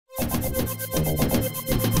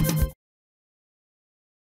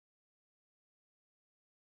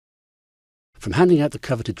From handing out the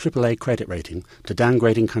coveted AAA credit rating to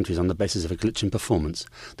downgrading countries on the basis of a glitch in performance,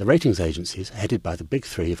 the ratings agencies, headed by the big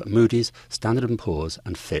three of Moody's, Standard & Poor's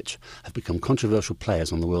and Fitch, have become controversial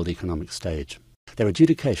players on the world economic stage. Their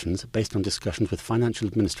adjudications, based on discussions with financial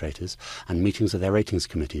administrators and meetings of their ratings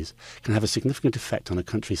committees, can have a significant effect on a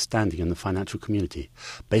country's standing in the financial community,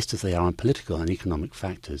 based as they are on political and economic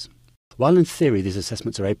factors. While in theory these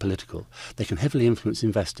assessments are apolitical, they can heavily influence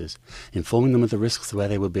investors, informing them of the risks where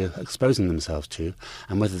they will be exposing themselves to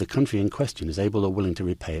and whether the country in question is able or willing to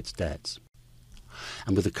repay its debts.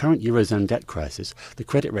 And with the current eurozone debt crisis, the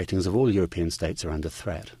credit ratings of all European states are under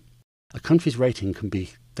threat. A country's rating can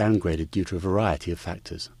be downgraded due to a variety of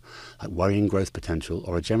factors, like worrying growth potential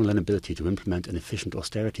or a general inability to implement an efficient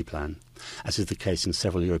austerity plan, as is the case in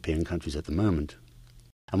several European countries at the moment.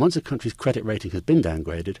 And once a country's credit rating has been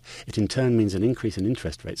downgraded, it in turn means an increase in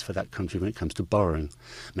interest rates for that country when it comes to borrowing,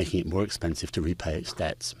 making it more expensive to repay its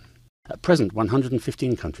debts. At present,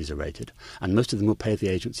 115 countries are rated, and most of them will pay the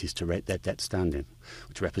agencies to rate their debt standing,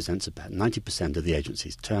 which represents about 90% of the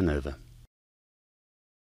agency's turnover.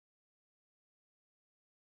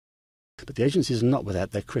 But the agencies are not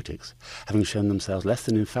without their critics, having shown themselves less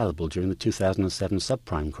than infallible during the 2007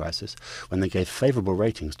 subprime crisis, when they gave favourable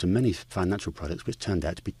ratings to many financial products which turned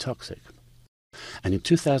out to be toxic. And in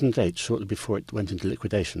 2008, shortly before it went into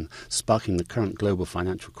liquidation, sparking the current global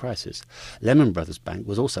financial crisis, Lehman Brothers Bank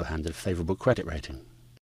was also handed a favourable credit rating.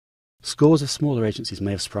 Scores of smaller agencies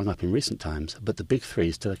may have sprung up in recent times, but the big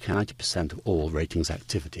three still account for 90% of all ratings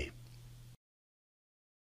activity.